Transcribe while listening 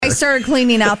started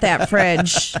cleaning out that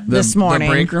fridge this morning.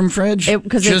 The break room fridge?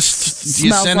 Because you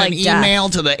send an email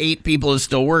to the 8 people that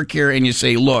still work here and you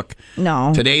say, look,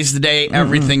 today's the day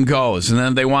everything goes. And then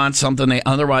if they want something,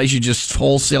 otherwise you just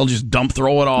wholesale, just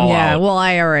throw it all out. Yeah, well,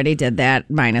 I already did that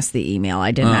minus the email.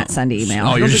 I did not send email.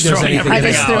 Oh, you're just throwing everything out.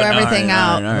 I just threw everything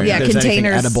out. All right. Yeah,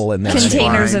 containers. Edible in there.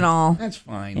 Containers and all. That's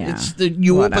fine. Yeah.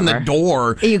 You open the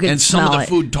door and some of the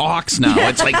food talks now.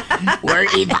 It's like, we're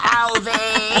evolving.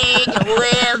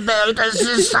 We've built a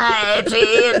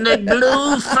society in the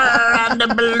blue fur and the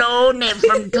bologna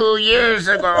from 2 years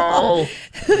ago.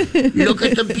 Look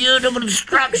at the beautiful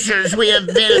structures we have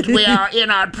built. We are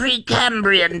in our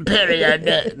Precambrian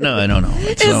period. No, I don't know.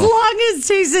 As long as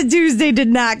Taste of Tuesday did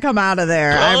not come out of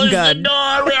there, I'm good. Close the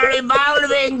door. We are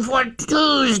evolving for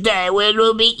Tuesday. We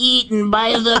will be eaten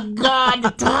by the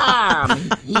god Tom.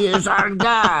 He is our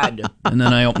god. And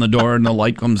then I open the door and the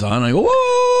light comes on. I go,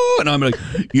 whoa! And I'm like,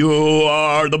 you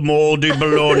are the moldy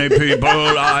bologna people.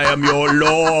 I am your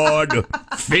lord.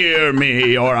 Fear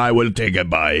me, or I will take a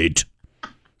bite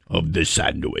of the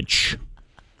sandwich.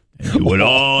 And you will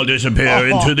all disappear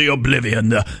into the oblivion,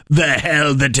 the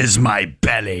hell that is my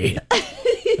belly.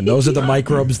 And those are the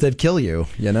microbes that kill you,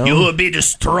 you know? You will be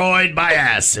destroyed by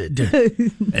acid.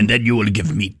 And then you will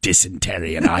give me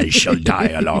dysentery, and I shall die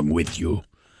along with you.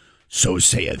 So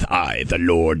saith I, the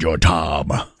Lord your Tom.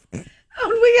 How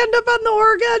did we end up on the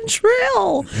Oregon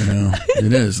Trail?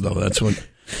 It is, though. That's what...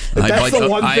 That's the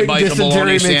one thing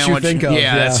dysentery makes you think of.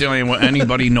 Yeah, that's the only one.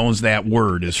 Anybody knows that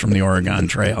word is from the Oregon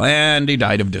Trail. And he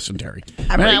died of dysentery.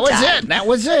 That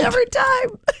was it. Every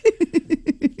time.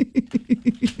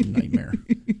 Nightmare.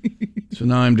 So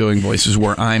now I'm doing voices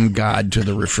where I'm God to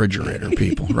the refrigerator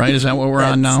people, right? Is that what we're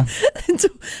on now?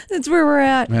 That's where we're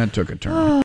at. That took a turn.